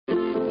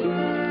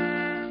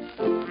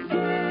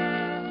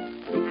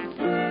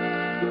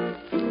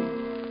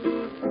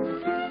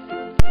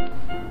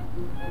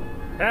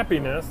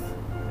Happiness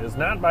is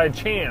not by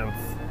chance,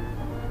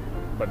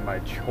 but by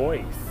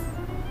choice.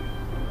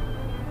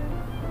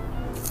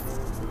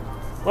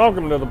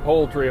 Welcome to the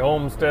Poultry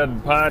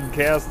Homestead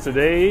podcast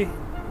today.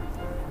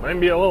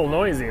 Might be a little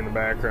noisy in the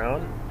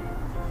background.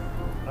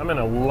 I'm in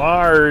a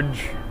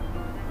large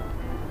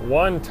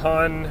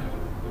 1-ton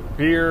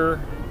beer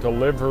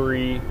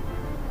delivery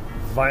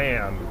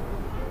van.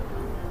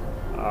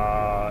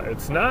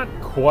 It's not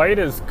quite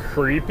as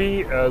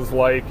creepy as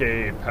like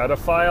a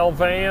pedophile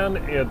van.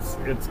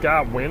 It's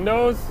got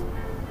windows,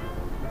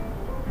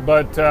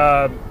 but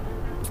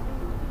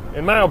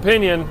in my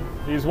opinion,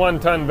 these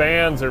 1-ton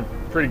vans are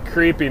pretty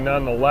creepy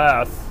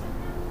nonetheless.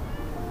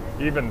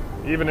 Even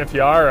if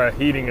you are a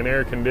heating and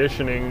air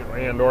conditioning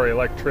and or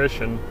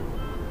electrician,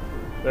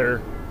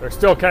 they're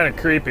still kind of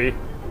creepy.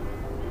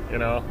 You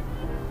know,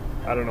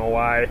 I don't know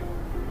why.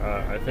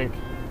 I think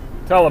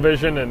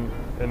television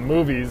and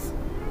movies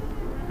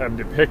have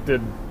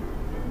depicted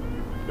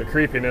the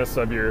creepiness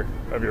of your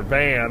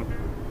van.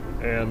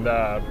 And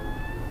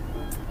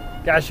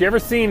gosh, you ever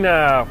seen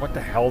what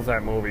the hell's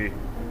that movie?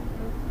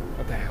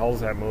 What the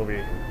hell's that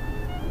movie?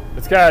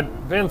 It's got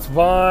Vince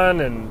Vaughn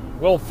and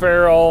Will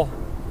Ferrell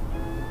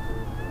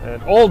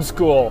and Old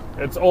School.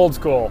 It's Old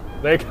School.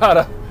 They got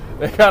a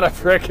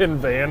frickin'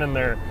 van in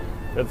there.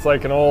 It's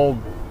like an old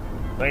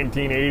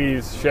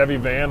 1980s Chevy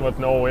van with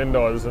no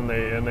windows, and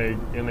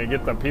they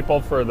get the people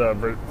for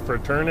the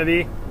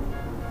fraternity,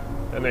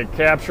 and they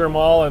capture them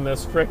all in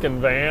this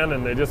frickin' van,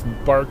 and they just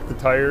bark the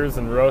tires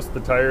and roast the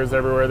tires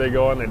everywhere they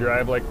go, and they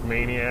drive like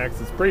maniacs.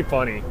 It's pretty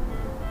funny.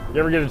 You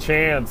ever get a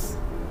chance,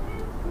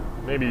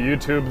 maybe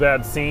YouTube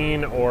that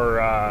scene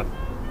or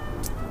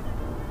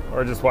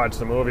just watch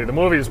the movie. The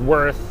movie's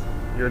worth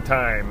your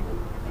time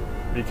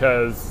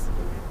because,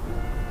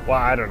 well,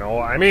 I don't know.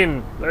 I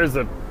mean, there's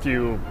a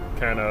few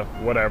kind of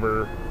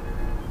whatever,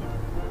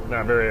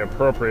 not very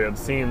appropriate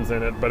scenes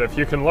in it, but if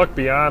you can look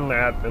beyond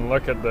that and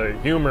look at the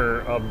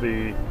humor of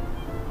the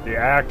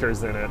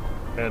actors in it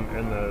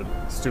and the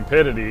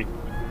stupidity,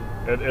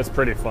 it's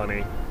pretty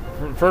funny.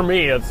 For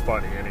me, it's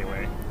funny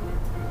anyway.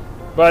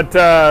 But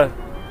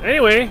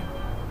anyway,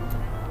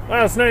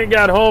 last night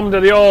got home to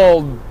the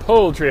old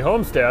Poultry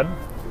Homestead,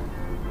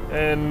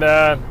 and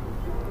I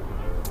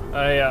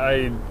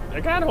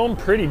got home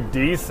pretty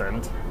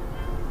decent.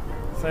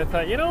 So I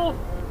thought, you know,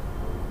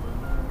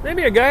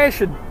 maybe a guy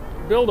should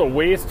build a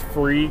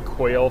waste-free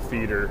quail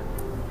feeder.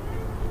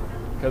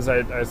 Because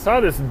I saw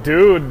this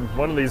dude,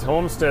 one of these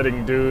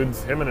homesteading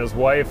dudes, him and his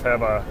wife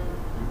have a,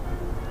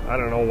 I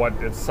don't know what,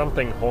 it's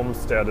something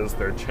Homestead is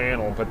their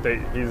channel, but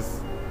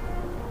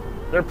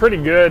they're pretty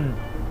good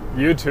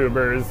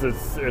YouTubers.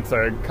 It's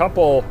a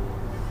couple,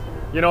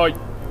 you know,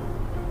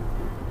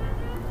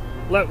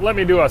 let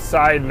me do a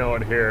side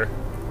note here.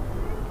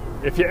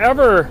 If you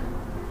ever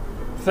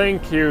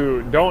think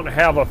you don't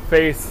have a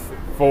face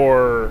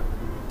for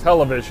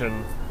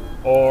television,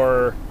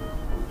 or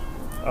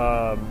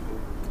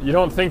you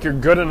don't think you're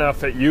good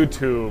enough at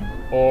YouTube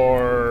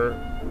or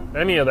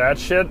any of that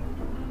shit,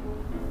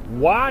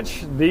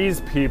 watch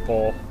these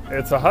people.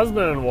 It's a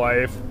husband and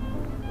wife.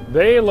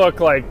 They look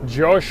like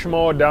Joe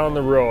Schmo down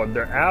the road.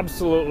 They're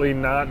absolutely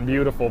not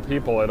beautiful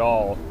people at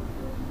all.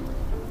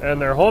 And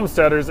they're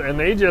homesteaders, and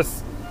they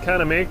just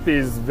kind of make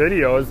these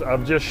videos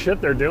of just shit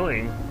they're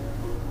doing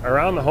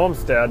around the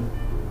homestead.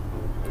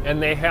 And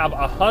they have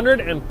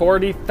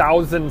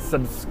 140,000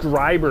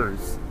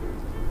 subscribers.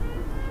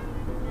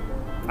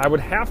 I would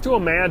have to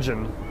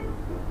imagine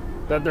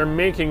that they're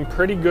making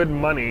pretty good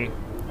money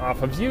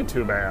off of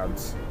YouTube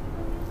ads.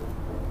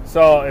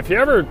 So if you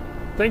ever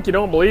think you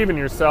don't believe in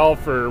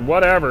yourself or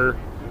whatever,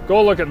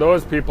 go look at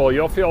those people.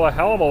 You'll feel a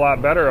hell of a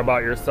lot better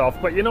about yourself.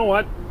 But you know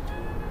what?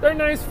 They're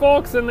nice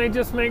folks, and they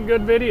just make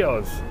good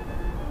videos.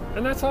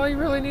 And that's all you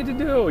really need to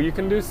do. You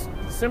can do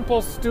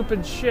simple,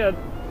 stupid shit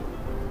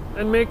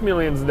and make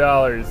millions of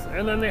dollars,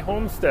 and then they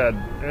homestead,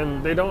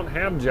 and they don't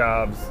have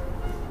jobs.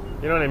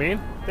 You know what I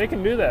mean? They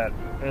can do that.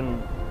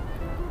 And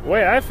the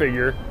way I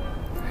figure,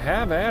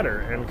 have at her,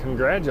 and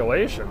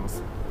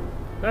congratulations.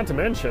 Not to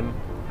mention,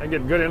 I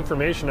get good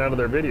information out of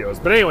their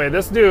videos. But anyway,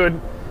 this dude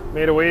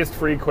made a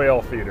waste-free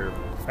quail feeder.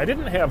 I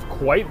didn't have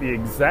quite the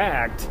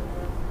exact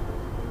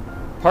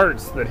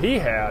parts that he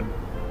had,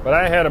 but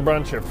I had a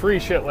bunch of free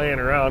shit laying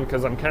around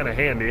because I'm kind of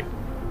handy.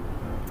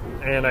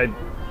 And I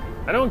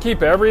don't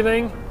keep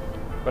everything,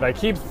 but I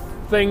keep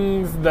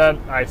things that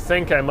I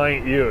think I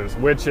might use,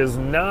 which is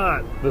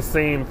not the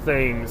same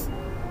things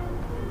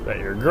that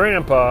your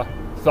grandpa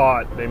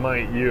thought they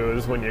might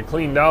use when you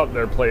cleaned out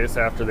their place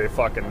after they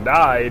fucking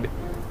died.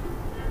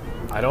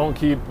 I don't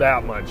keep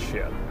that much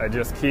shit. I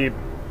just keep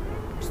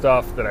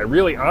stuff that I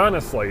really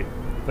honestly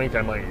think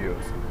I might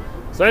use.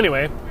 So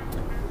anyway,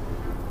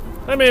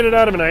 I made it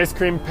out of an ice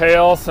cream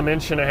pail, some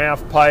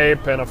 1.5-inch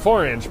pipe, and a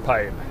 4-inch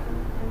pipe.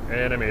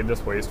 And I made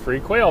this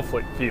waste-free quail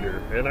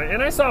feeder.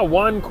 And I saw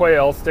one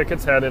quail stick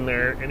its head in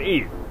there and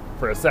eat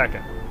for a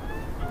second.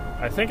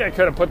 I think I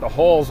could have put the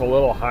holes a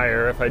little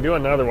higher. If I do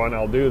another one,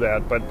 I'll do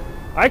that. But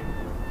I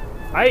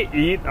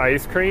eat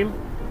ice cream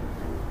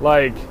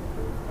like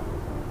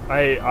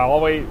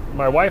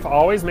my wife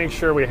always makes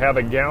sure we have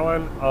a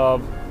gallon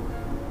of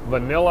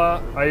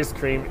vanilla ice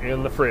cream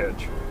in the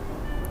fridge.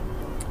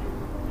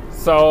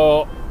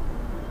 So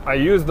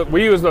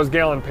we use those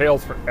gallon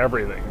pails for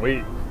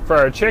everything. For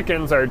our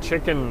chicken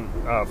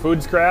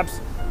food scraps,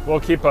 we'll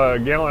keep a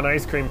gallon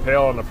ice cream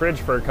pail in the fridge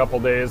for a couple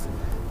days,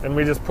 and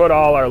we just put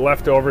all our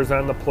leftovers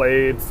on the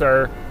plates,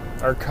 our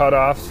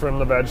cut-offs from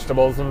the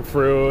vegetables and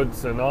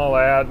fruits and all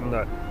that, and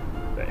the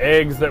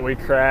eggs that we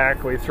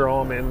crack, we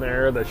throw them in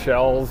there, the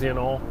shells,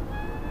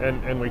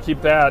 and we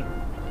keep that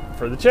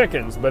for the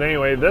chickens. But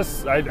anyway,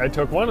 I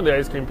took one of the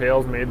ice cream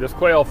pails, made this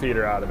quail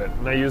feeder out of it,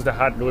 and I used a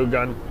hot glue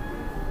gun.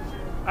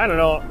 I don't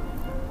know,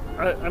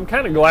 I'm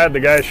kind of glad the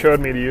guy showed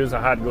me to use a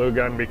hot glue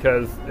gun,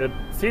 because it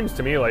seems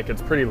to me like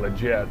it's pretty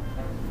legit.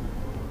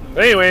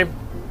 But anyway,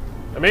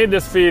 I made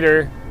this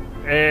feeder,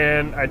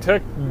 and I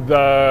took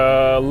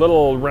the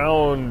little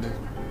round,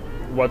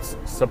 what's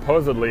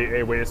supposedly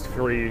a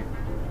waste-free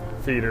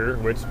feeder,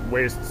 which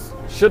wastes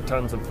shit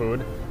tons of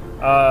food.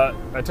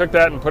 I took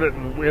that and put it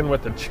in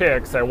with the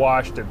chicks. I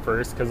washed it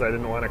first because I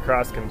didn't want to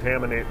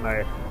cross-contaminate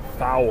my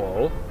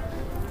fowl.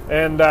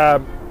 And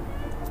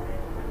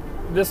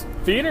this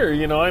feeder,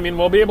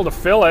 we'll be able to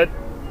fill it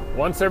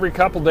once every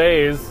couple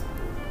days,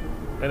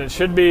 and it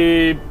should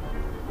be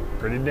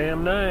pretty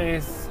damn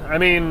nice.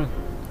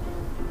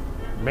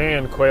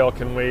 Man, quail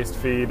can waste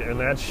feed, and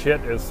that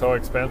shit is so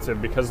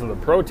expensive because of the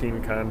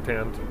protein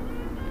content.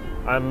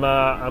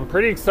 I'm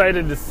pretty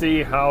excited to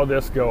see how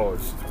this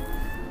goes.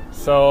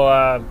 So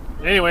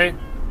anyway,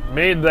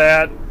 made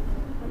that,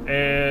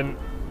 and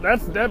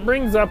that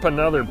brings up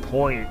another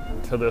point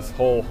to this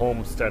whole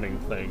homesteading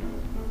thing.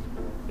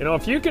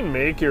 If you can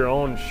make your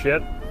own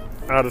shit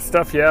out of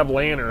stuff you have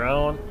laying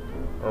around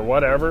or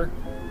whatever,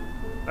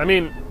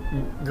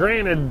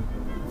 granted,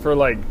 for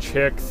like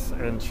chicks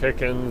and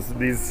chickens,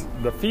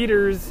 the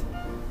feeders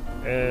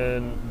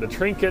and the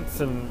trinkets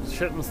and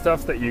shit and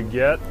stuff that you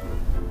get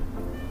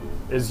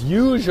is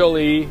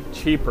usually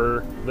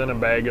cheaper than a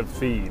bag of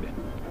feed.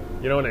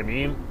 You know what I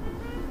mean?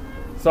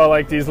 So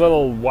like these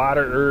little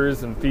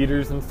waterers and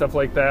feeders and stuff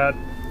like that,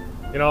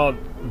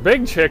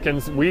 big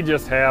chickens, we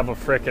just have a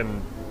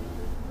frickin',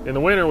 in the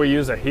winter we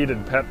use a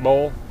heated pet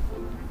bowl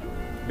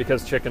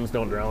because chickens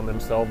don't drown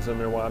themselves in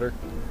their water.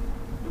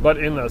 But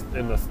in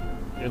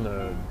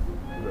the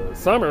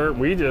summer,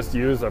 we just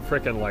use a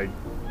frickin' like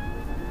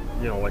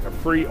a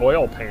free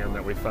oil pan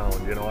that we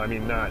found,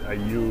 not a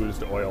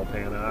used oil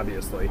pan,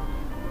 obviously.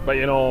 But,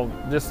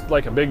 just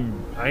like a big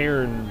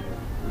iron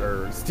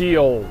or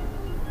steel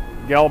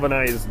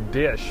galvanized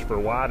dish for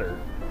water.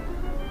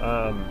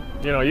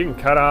 You can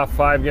cut off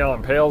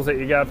 5-gallon pails that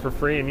you got for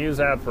free and use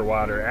that for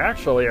water.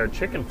 Actually, our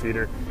chicken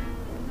feeder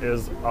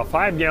is a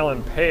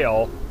 5-gallon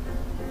pail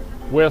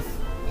with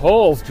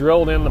holes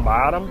drilled in the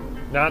bottom.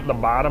 Not the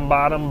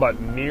bottom,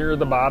 but near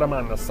the bottom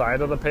on the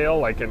side of the pail,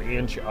 like an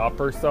inch up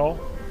or so,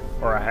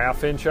 or a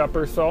half inch up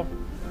or so.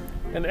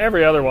 And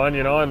every other one,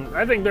 and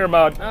I think they're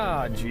about,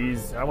 I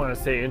want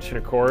to say 1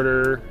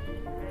 1/4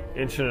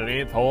 inch, 1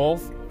 1/8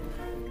 holes.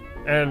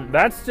 And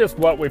that's just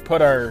what we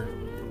put our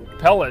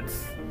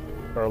pellets,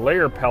 or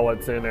layer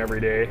pellets in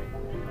every day.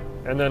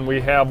 And then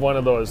we have one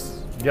of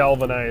those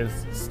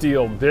galvanized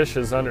steel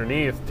dishes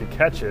underneath to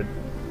catch it.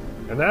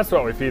 And that's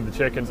what we feed the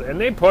chickens. And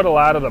they put a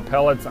lot of the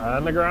pellets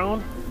on the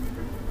ground.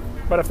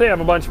 But if they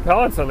have a bunch of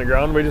pellets on the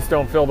ground, we just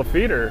don't fill the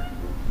feeder.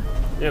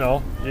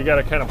 You got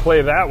to kind of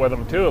play that with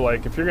them too.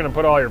 Like if you're going to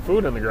put all your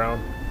food in the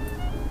ground,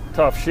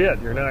 tough shit,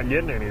 you're not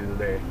getting any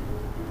today.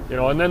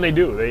 And then they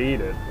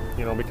eat it,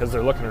 because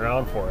they're looking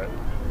around for it.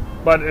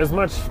 But as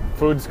much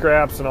food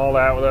scraps and all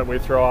that we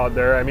throw out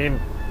there,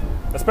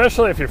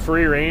 especially if you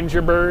free range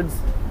your birds,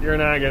 you're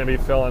not going to be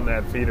filling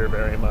that feeder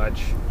very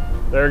much.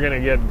 They're going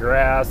to get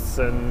grass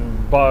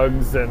and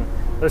bugs, and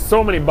there's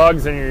so many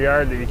bugs in your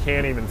yard that you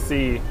can't even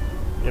see.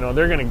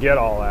 They're going to get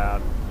all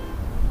that.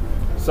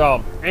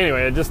 So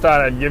anyway, I just thought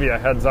I'd give you a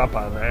heads up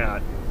on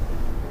that.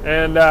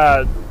 And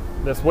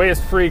this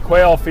waste-free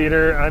quail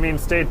feeder,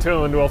 stay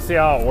tuned. We'll see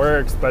how it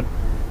works. But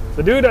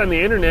the dude on the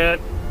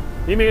internet,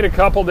 he made a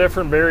couple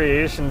different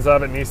variations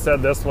of it, and he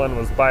said this one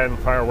was by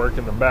far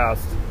working the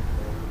best.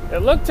 It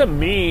looked to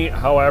me,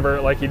 however,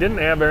 like he didn't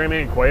have very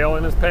many quail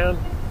in his pen.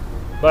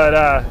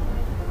 But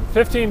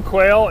 15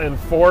 quail in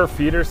 4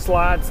 feeder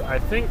slots, I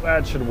think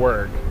that should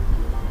work.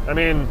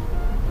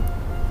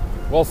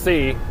 We'll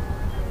see.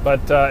 But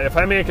if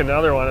I make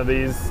another one of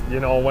these,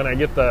 when I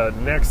get the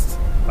next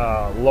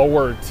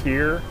lower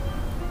tier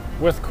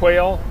with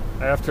quail,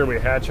 after we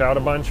hatch out a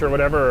bunch or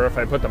whatever, or if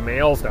I put the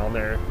males down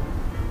there,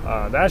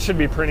 that should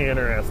be pretty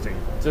interesting.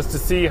 Just to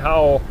see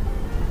how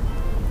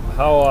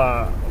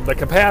the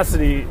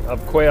capacity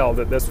of quail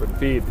that this would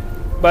feed.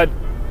 But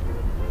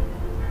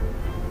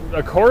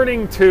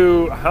according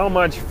to how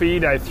much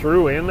feed I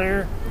threw in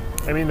there,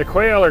 the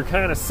quail are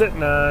kind of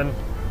sitting on,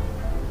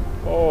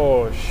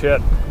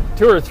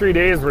 2 or 3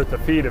 days worth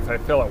of feed if I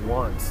fill it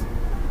once.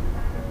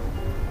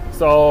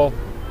 So,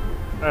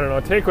 I don't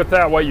know, take with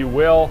that what you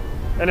will.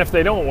 And if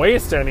they don't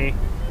waste any,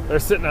 they're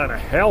sitting on a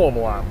hell of a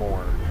lot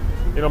more.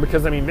 You know,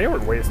 because I mean, they were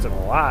wasting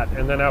a lot,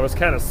 and then I was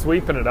kind of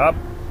sweeping it up.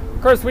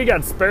 Of course, we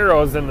got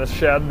sparrows in the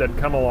shed that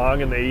come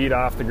along and they eat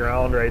off the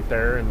ground right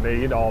there, and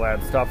they eat all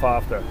that stuff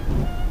off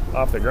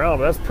the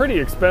ground. That's pretty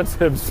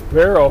expensive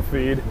sparrow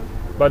feed,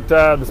 but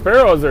the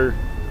sparrows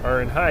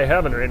are in high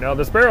heaven right now.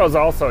 The sparrows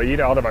also eat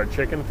out of our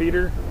chicken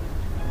feeder,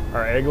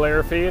 our egg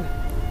layer feed,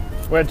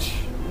 which,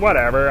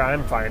 whatever,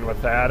 I'm fine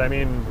with that. I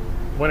mean,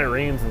 when it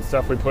rains and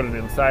stuff, we put it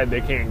inside.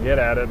 They can't get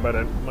at it, but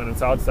when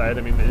it's outside,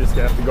 I mean, they just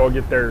have to go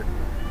get their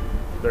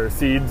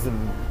seeds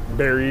and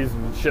berries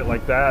and shit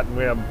like that. And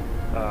we have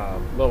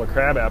little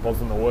crab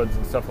apples in the woods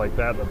and stuff like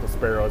that the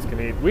sparrows can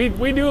eat.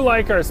 We do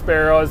like our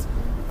sparrows.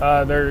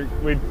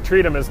 We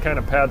treat them as kind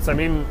of pets. I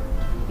mean,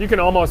 you can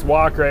almost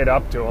walk right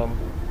up to them.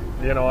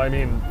 You know, I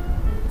mean,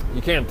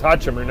 you can't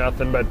touch them or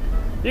nothing, but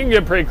you can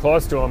get pretty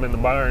close to them in the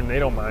barn. They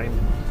don't mind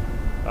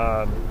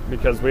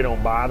because we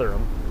don't bother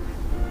them.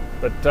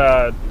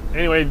 But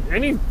anyway,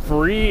 any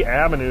free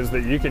avenues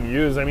that you can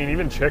use, I mean,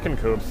 even chicken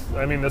coops.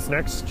 I mean, this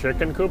next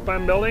chicken coop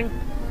I'm building,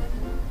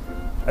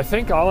 I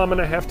think all I'm going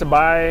to have to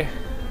buy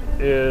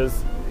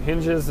is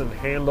hinges and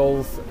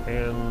handles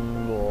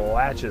and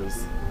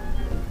latches.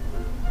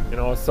 You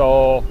know,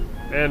 so,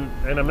 and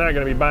I'm not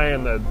going to be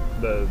buying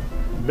the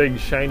big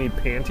shiny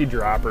panty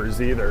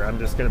droppers either. I'm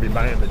just going to be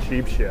buying the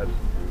cheap shit.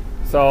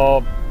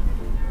 So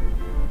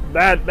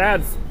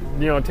that's,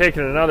 you know,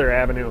 taking another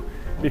avenue,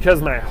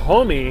 because my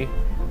homie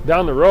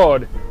down the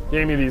road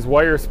gave me these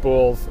wire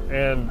spools,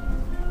 and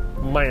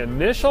my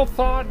initial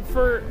thought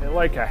for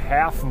like a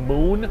half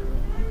moon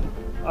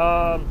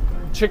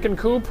chicken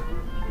coop,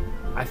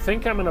 I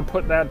think I'm going to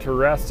put that to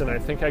rest, and I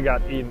think I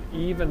got an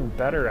even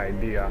better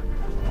idea.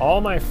 All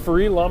my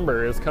free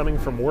lumber is coming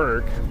from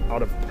work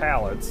out of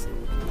pallets,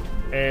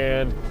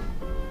 and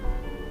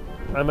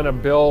I'm going to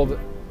build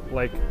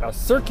like a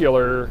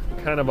circular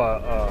kind of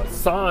a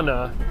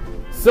sauna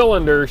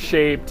cylinder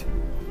shaped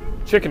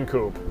chicken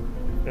coop,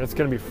 and it's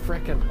going to be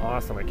freaking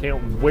awesome. I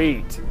can't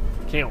wait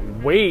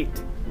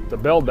to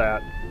build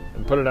that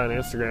and put it on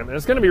Instagram. And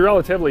it's going to be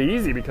relatively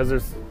easy because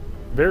there's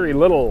very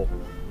little,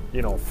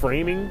 you know,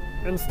 framing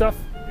and stuff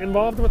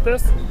involved with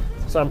this.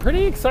 So I'm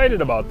pretty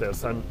excited about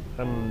this. I'm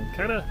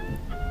kind of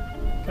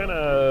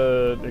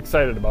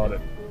excited about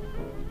it,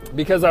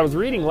 because I was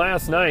reading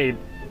last night,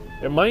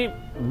 it might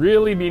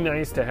really be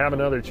nice to have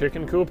another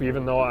chicken coop,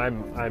 even though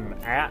I'm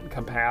at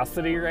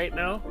capacity right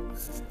now.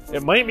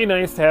 It might be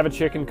nice to have a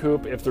chicken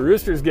coop. If the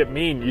roosters get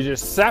mean, you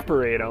just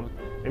separate them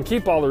and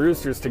keep all the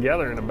roosters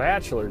together in a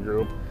bachelor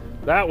group.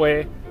 That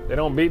way, they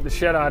don't beat the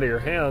shit out of your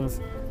hens,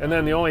 and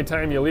then the only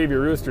time you leave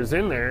your roosters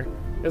in there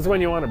is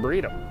when you want to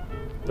breed them.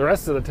 The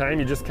rest of the time,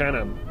 you just kind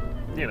of,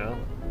 you know,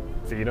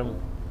 feed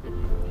them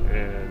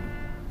and,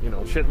 you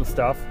know, shit and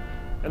stuff,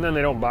 and then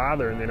they don't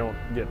bother and they don't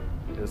get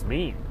as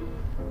mean,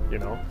 you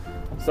know.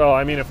 So,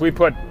 I mean, if we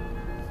put,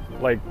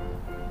 like,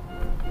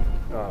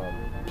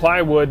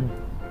 plywood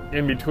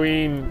in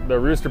between the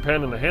rooster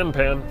pen and the hen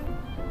pen,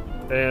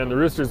 and the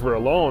roosters were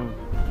alone,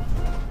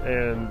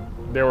 and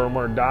they were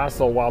more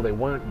docile while they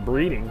weren't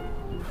breeding,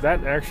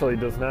 that actually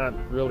does not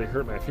really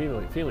hurt my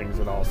feelings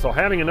at all. So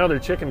having another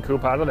chicken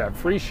coop out of that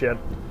free shit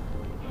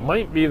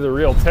might be the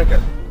real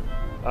ticket.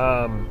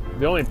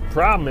 The only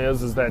problem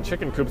is that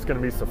chicken coop's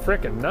going to be so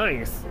freaking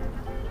nice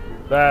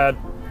that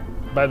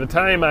by the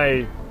time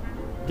I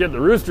get the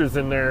roosters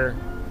in there,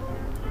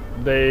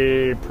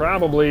 I'm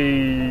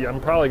probably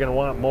going to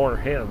want more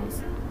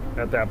hens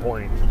at that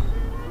point.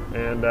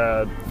 And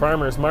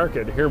farmer's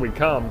market, here we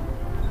come.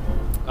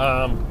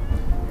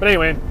 But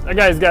anyway, a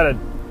guy's got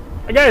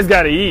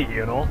to eat,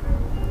 you know.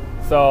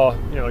 So,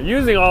 you know,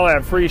 using all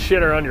that free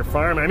shit around your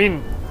farm, I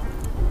mean,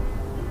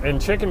 and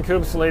chicken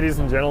coops, ladies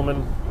and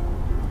gentlemen,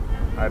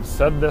 I've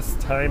said this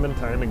time and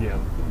time again,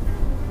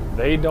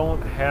 they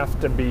don't have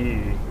to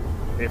be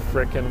a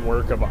frickin'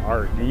 work of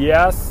art.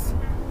 Yes,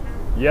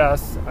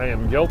 I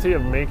am guilty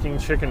of making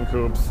chicken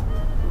coops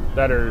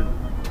that are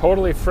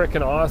totally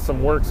frickin'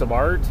 awesome works of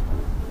art,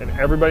 and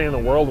everybody in the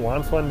world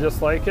wants one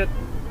just like it,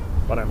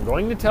 but I'm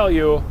going to tell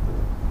you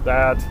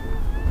that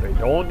they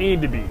don't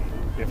need to be.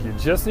 If you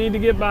just need to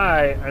get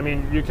by, I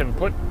mean, you can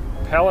put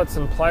pellets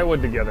and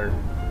plywood together.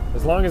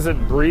 As long as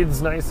it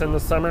breathes nice in the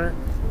summer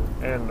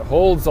and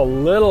holds a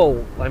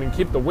little, I mean,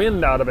 keep the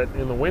wind out of it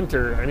in the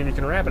winter. I mean, you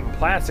can wrap it in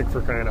plastic,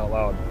 for crying out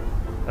loud.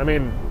 I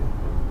mean,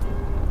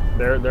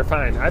 they're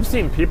fine. I've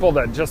seen people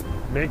that just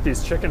make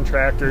these chicken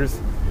tractors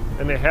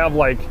and they have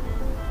like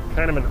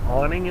kind of an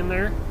awning in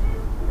there,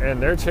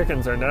 and their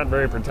chickens are not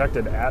very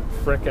protected at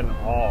frickin'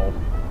 all.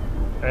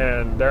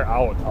 And they're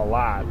out a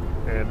lot,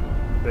 and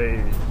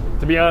they,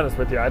 to be honest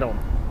with you, I don't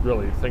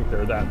really think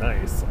they're that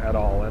nice at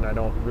all, and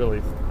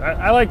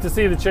I like to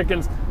see the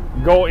chickens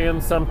go in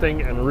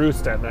something and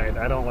roost at night.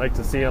 I don't like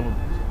to see them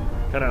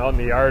kind of out in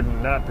the yard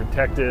and not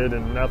protected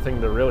and nothing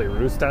to really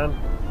roost on.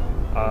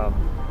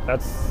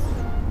 That's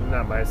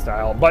not my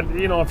style, but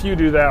you know, if you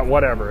do that,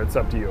 whatever, it's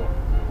up to you.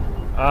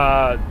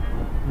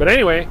 But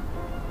anyway,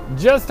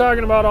 just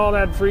talking about all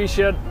that free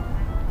shit,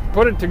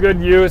 put it to good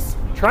use.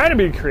 Try to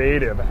be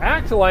creative.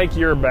 Act like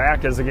your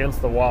back is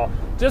against the wall.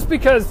 Just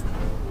because,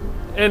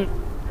 and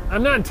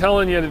I'm not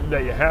telling you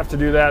that you have to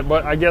do that,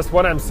 but I guess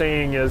what I'm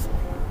saying is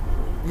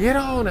you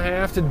don't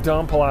have to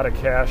dump a lot of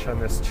cash on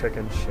this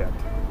chicken shit.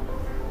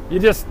 You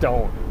just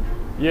don't.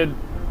 You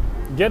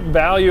get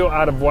value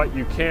out of what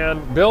you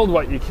can, build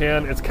what you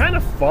can. It's kind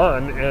of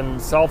fun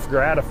and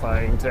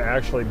self-gratifying to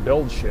actually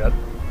build shit.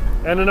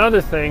 And another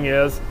thing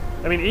is,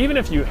 I mean, even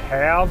if you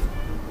have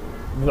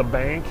the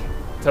bank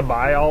to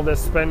buy all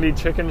this spendy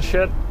chicken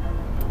shit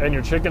and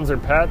your chickens are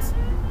pets,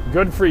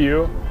 good for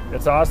you.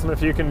 It's awesome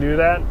if you can do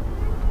that,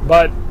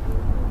 but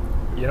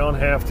you don't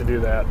have to do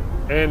that.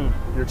 And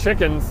your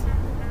chickens,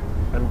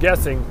 I'm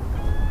guessing,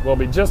 will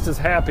be just as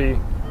happy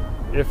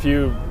if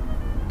you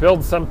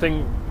build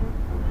something.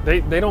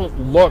 They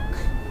don't look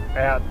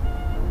at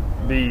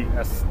the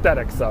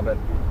aesthetics of it.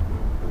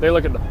 They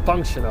look at the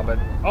function of it.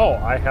 Oh,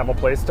 I have a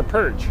place to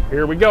perch.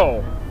 Here we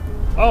go.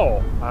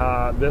 Oh,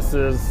 this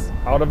is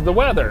out of the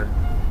weather.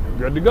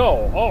 Good to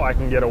go. Oh, I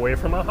can get away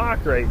from a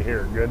hawk right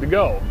here. Good to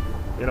go.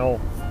 You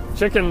know,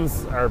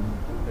 chickens are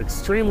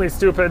extremely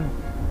stupid.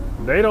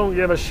 They don't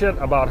give a shit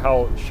about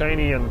how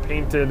shiny and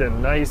painted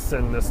and nice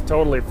and this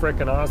totally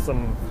freaking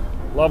awesome,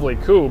 lovely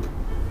coop.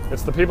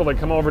 It's the people that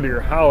come over to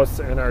your house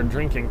and are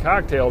drinking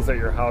cocktails at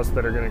your house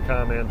that are going to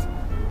comment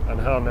on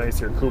how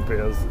nice your coop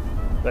is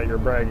that you're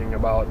bragging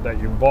about, that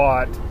you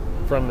bought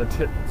from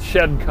the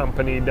shed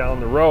company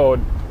down the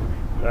road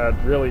that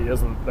really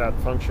isn't that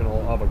functional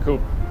of a coop.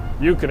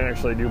 You can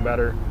actually do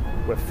better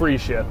with free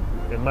shit,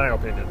 in my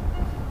opinion.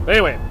 But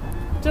anyway,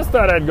 just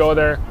thought I'd go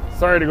there.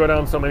 Sorry to go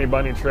down so many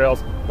bunny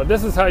trails, but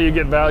this is how you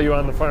get value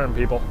on the farm,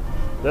 people.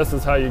 This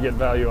is how you get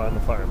value on the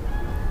farm.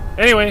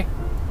 Anyway,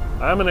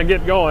 I'm going to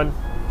get going.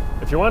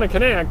 If you want to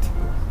connect,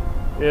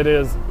 it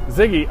is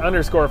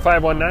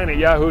Ziggy_519 at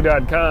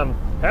yahoo.com.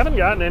 Haven't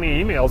gotten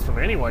any emails from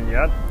anyone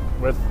yet.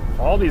 With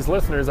all these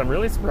listeners, I'm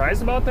really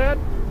surprised about that,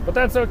 but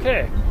that's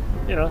okay.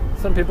 You know,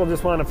 some people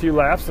just want a few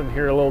laughs and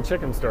hear a little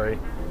chicken story.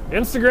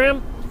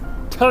 Instagram,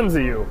 tons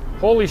of you.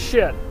 Holy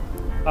shit.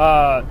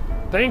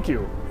 Thank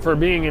you for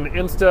being an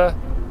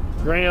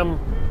Instagram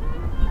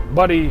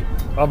buddy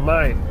of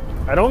mine.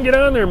 I don't get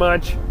on there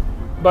much,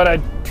 but I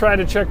try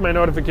to check my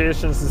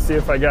notifications to see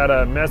if I got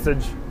a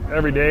message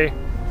every day.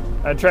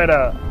 I try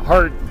to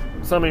heart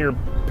some of your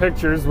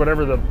pictures,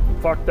 whatever the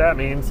fuck that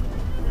means,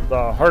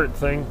 the heart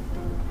thing,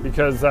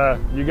 because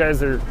you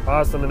guys are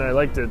awesome, and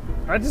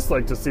I just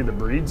like to see the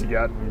breeds you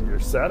got in your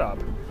setup.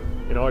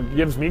 You know, it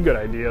gives me good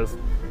ideas.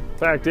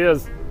 Fact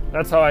is,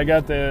 that's how I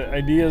got the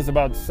ideas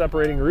about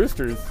separating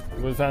roosters,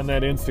 was on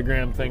that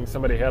Instagram thing.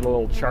 Somebody had a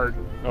little chart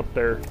up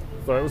there,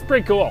 so it was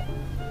pretty cool.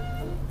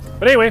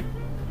 But anyway,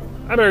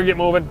 I better get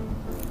moving.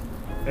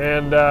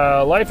 And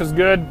life is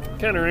good.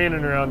 Kind of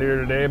raining around here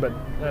today, but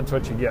that's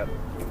what you get.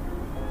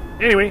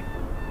 Anyway,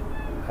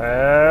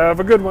 have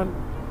a good one.